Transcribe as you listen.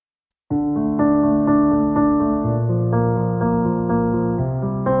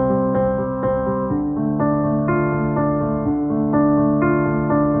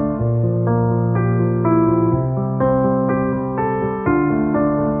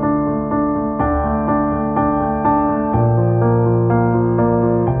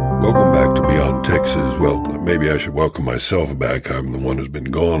Texas. Well, maybe I should welcome myself back. I'm the one who's been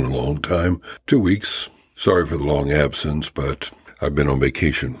gone a long time. 2 weeks. Sorry for the long absence, but I've been on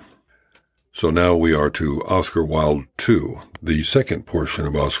vacation. So now we are to Oscar Wilde 2, the second portion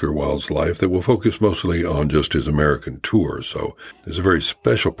of Oscar Wilde's life that will focus mostly on just his American tour. So it's a very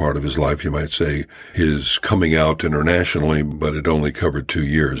special part of his life, you might say, his coming out internationally, but it only covered 2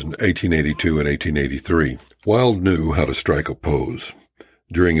 years, in 1882 and 1883. Wilde knew how to strike a pose.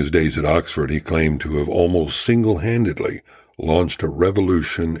 During his days at Oxford, he claimed to have almost single-handedly launched a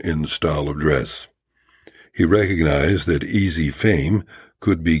revolution in style of dress. He recognized that easy fame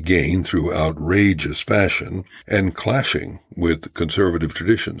could be gained through outrageous fashion and clashing with conservative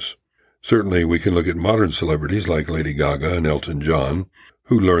traditions. Certainly, we can look at modern celebrities like Lady Gaga and Elton John,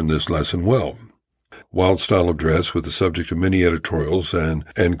 who learned this lesson well. Wilde's style of dress was the subject of many editorials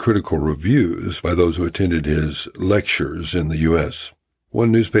and critical reviews by those who attended his lectures in the U.S. One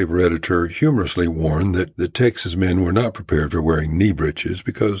newspaper editor humorously warned that the Texas men were not prepared for wearing knee breeches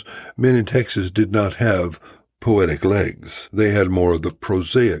because men in Texas did not have poetic legs. They had more of the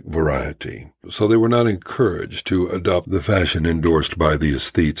prosaic variety, so they were not encouraged to adopt the fashion endorsed by the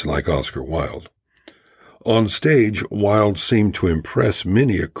aesthetes like Oscar Wilde. On stage, Wilde seemed to impress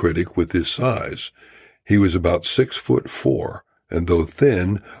many a critic with his size. He was about 6'4", and though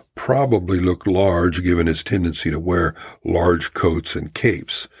thin, probably looked large given his tendency to wear large coats and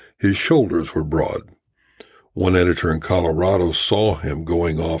capes. His shoulders were broad. One editor in Colorado saw him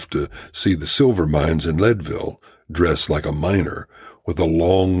going off to see the silver mines in Leadville, dressed like a miner, with a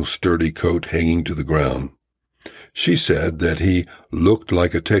long, sturdy coat hanging to the ground. She said that he looked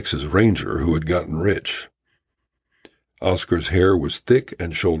like a Texas Ranger who had gotten rich. Oscar's hair was thick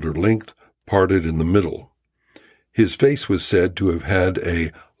and shoulder-length, parted in the middle. His face was said to have had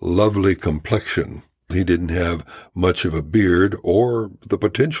a lovely complexion. He didn't have much of a beard or the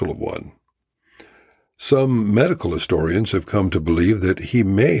potential of one. Some medical historians have come to believe that he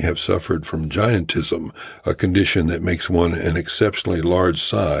may have suffered from giantism, a condition that makes one an exceptionally large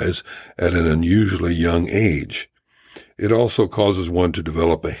size at an unusually young age. It also causes one to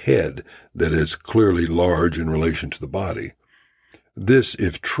develop a head that is clearly large in relation to the body. This,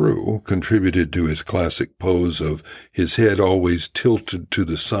 if true, contributed to his classic pose of his head always tilted to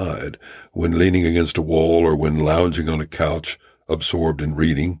the side when leaning against a wall or when lounging on a couch, absorbed in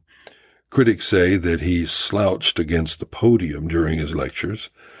reading. Critics say that he slouched against the podium during his lectures.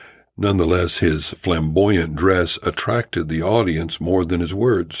 Nonetheless, his flamboyant dress attracted the audience more than his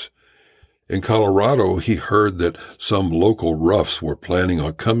words. In Colorado, he heard that some local roughs were planning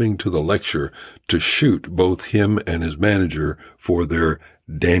on coming to the lecture to shoot both him and his manager for their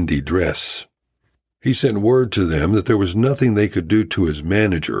dandy dress. He sent word to them that there was nothing they could do to his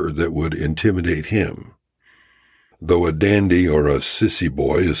manager that would intimidate him. Though a dandy or a sissy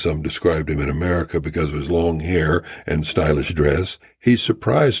boy, as some described him in America because of his long hair and stylish dress, he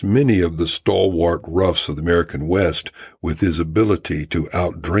surprised many of the stalwart roughs of the American West with his ability to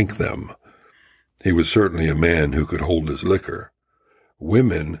outdrink them. He was certainly a man who could hold his liquor.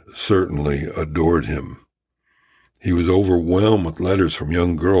 Women certainly adored him. He was overwhelmed with letters from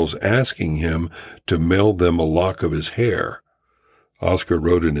young girls asking him to mail them a lock of his hair. Oscar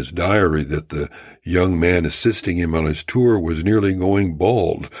wrote in his diary that the young man assisting him on his tour was nearly going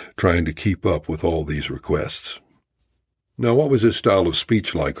bald, trying to keep up with all these requests. Now, what was his style of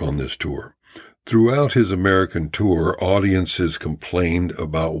speech like on this tour? Throughout his American tour, audiences complained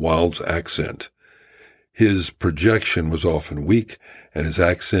about Wilde's accent. His projection was often weak, and his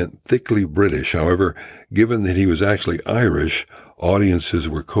accent thickly British. However, given that he was actually Irish, audiences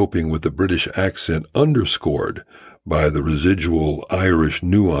were coping with the British accent underscored by the residual Irish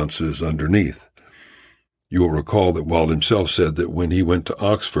nuances underneath. You'll recall that Wilde himself said that when he went to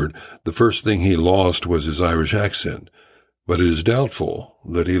Oxford, the first thing he lost was his Irish accent, but it is doubtful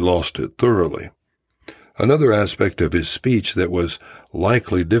that he lost it thoroughly. Another aspect of his speech that was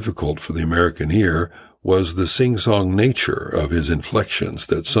likely difficult for the American ear was the sing-song nature of his inflections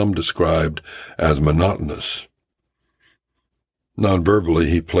that some described as monotonous. Non-verbally,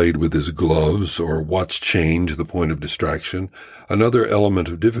 he played with his gloves or watched chain to the point of distraction. Another element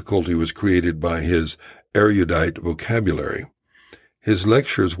of difficulty was created by his erudite vocabulary. His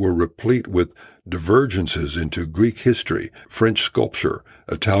lectures were replete with divergences into Greek history, French sculpture,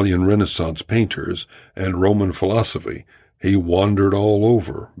 Italian Renaissance painters, and Roman philosophy. He wandered all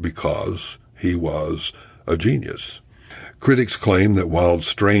over because he was a genius. Critics claim that Wilde's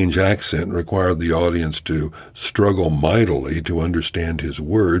strange accent required the audience to struggle mightily to understand his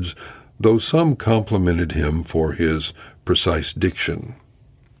words, though some complimented him for his precise diction.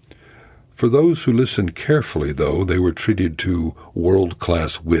 For those who listened carefully, though, they were treated to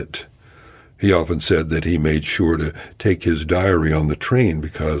world-class wit. He often said that he made sure to take his diary on the train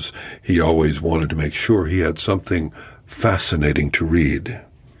because he always wanted to make sure he had something fascinating to read.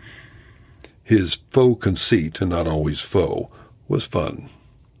 His faux conceit, and not always faux, was fun.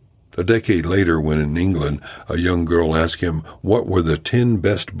 A decade later, when in England a young girl asked him what were the 10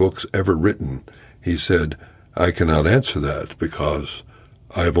 best books ever written, he said, "I cannot answer that because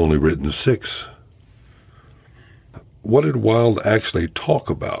I have only written 6. What did Wilde actually talk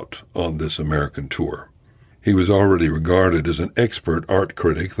about on this American tour? He was already regarded as an expert art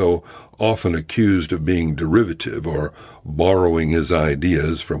critic, though often accused of being derivative or borrowing his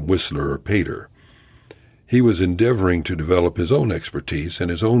ideas from Whistler or Pater. He was endeavoring to develop his own expertise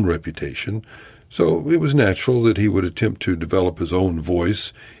and his own reputation, so it was natural that he would attempt to develop his own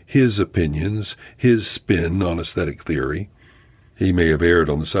voice, his opinions, his spin on aesthetic theory. He may have erred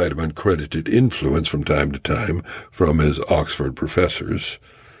on the side of uncredited influence from time to time from his Oxford professors,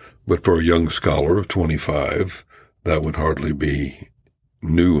 but for a young scholar of 25, that would hardly be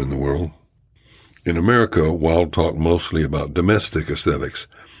new in the world. In America, Wilde talked mostly about domestic aesthetics,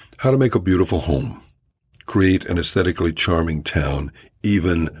 how to make a beautiful home, create an aesthetically charming town,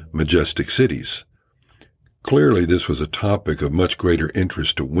 even majestic cities. Clearly, this was a topic of much greater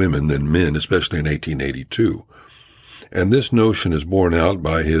interest to women than men, especially in 1882. And this notion is borne out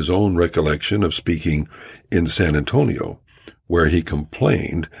by his own recollection of speaking in San Antonio, where he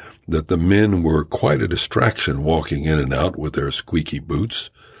complained that the men were quite a distraction walking in and out with their squeaky boots.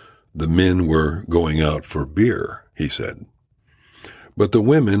 The men were going out for beer, he said. But the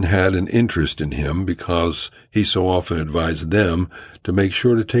women had an interest in him because he so often advised them to make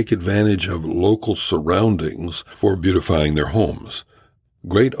sure to take advantage of local surroundings for beautifying their homes.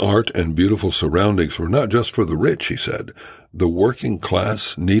 Great art and beautiful surroundings were not just for the rich, he said. The working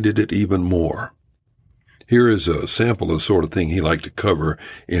class needed it even more. Here is a sample of the sort of thing he liked to cover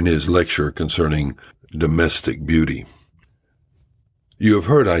in his lecture concerning domestic beauty. You have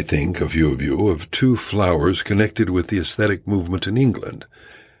heard, I think, a few of you, of 2 flowers connected with the aesthetic movement in England,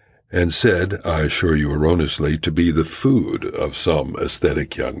 and said, I assure you erroneously, to be the food of some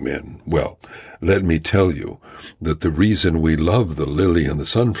aesthetic young men. Well, let me tell you that the reason we love the lily and the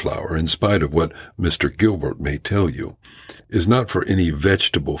sunflower, in spite of what Mr. Gilbert may tell you, is not for any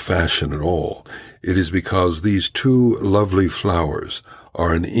vegetable fashion at all. It is because these 2 lovely flowers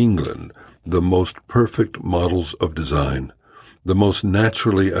are in England the most perfect models of design, the most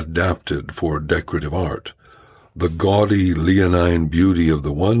naturally adapted for decorative art, the gaudy leonine beauty of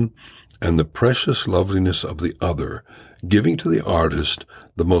the one and the precious loveliness of the other, giving to the artist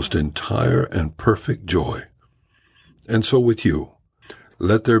the most entire and perfect joy. And so with you,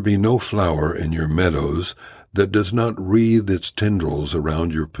 let there be no flower in your meadows that does not wreathe its tendrils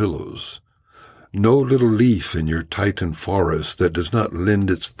around your pillows, no little leaf in your Titan forest that does not lend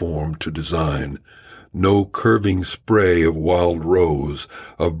its form to design, no curving spray of wild rose,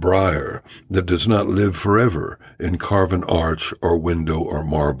 of briar, that does not live forever in carven arch or window or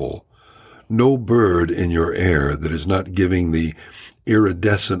marble, no bird in your air that is not giving the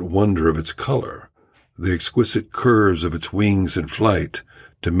iridescent wonder of its color, the exquisite curves of its wings in flight,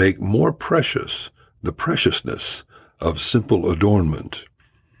 to make more precious the preciousness of simple adornment.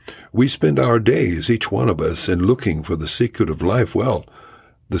 We spend our days, each one of us, in looking for the secret of life. Well,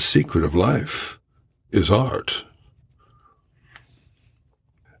 the secret of life is art.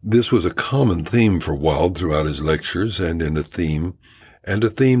 This was a common theme for Wilde throughout his lectures, and a theme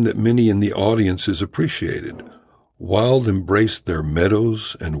that many in the audiences appreciated. Wilde embraced their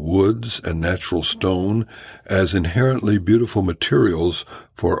meadows and woods and natural stone as inherently beautiful materials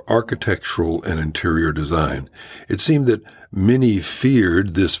for architectural and interior design. It seemed that many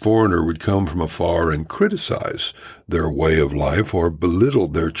feared this foreigner would come from afar and criticize their way of life or belittle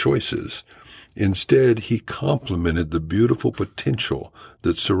their choices. Instead, he complimented the beautiful potential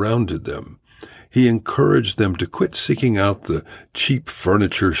that surrounded them. He encouraged them to quit seeking out the cheap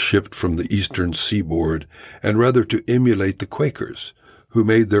furniture shipped from the eastern seaboard and rather to emulate the Quakers, who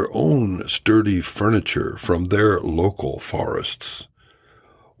made their own sturdy furniture from their local forests.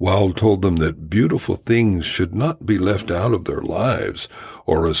 Wilde told them that beautiful things should not be left out of their lives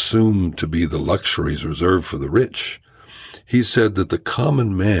or assumed to be the luxuries reserved for the rich. He said that the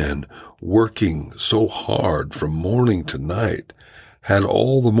common man, working so hard from morning to night, had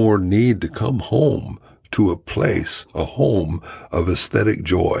all the more need to come home to a home of aesthetic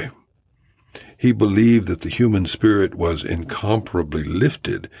joy. He believed that the human spirit was incomparably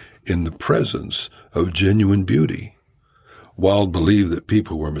lifted in the presence of genuine beauty. Wilde believed that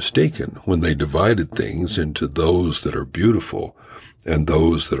people were mistaken when they divided things into those that are beautiful and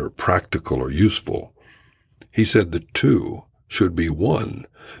those that are practical or useful. He said the 2 should be won,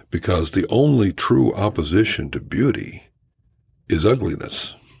 because the only true opposition to beauty is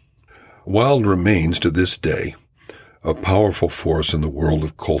ugliness. Wilde remains to this day a powerful force in the world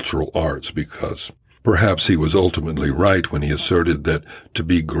of cultural arts because perhaps he was ultimately right when he asserted that to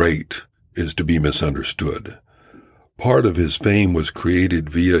be great is to be misunderstood. Part of his fame was created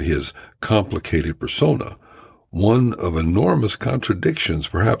via his complicated persona, one of enormous contradictions,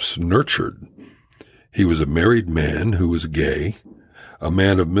 perhaps nurtured. He was a married man who was gay, a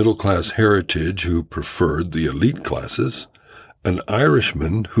man of middle-class heritage who preferred the elite classes, an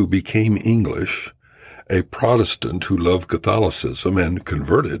Irishman who became English, a Protestant who loved Catholicism and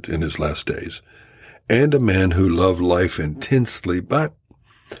converted in his last days, and a man who loved life intensely but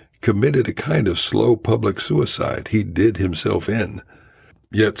committed a kind of slow public suicide. He did himself in.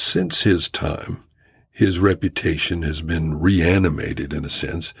 Yet since his time, his reputation has been reanimated in a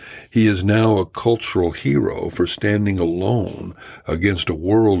sense. He is now a cultural hero for standing alone against a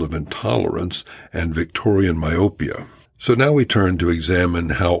world of intolerance and Victorian myopia. So now we turn to examine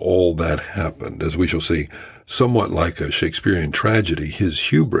how all that happened. As we shall see, somewhat like a Shakespearean tragedy, his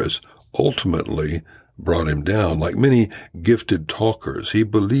hubris ultimately brought him down. Like many gifted talkers, he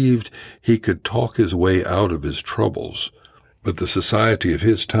believed he could talk his way out of his troubles. But the society of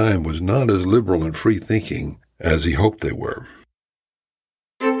his time was not as liberal and free-thinking as he hoped they were.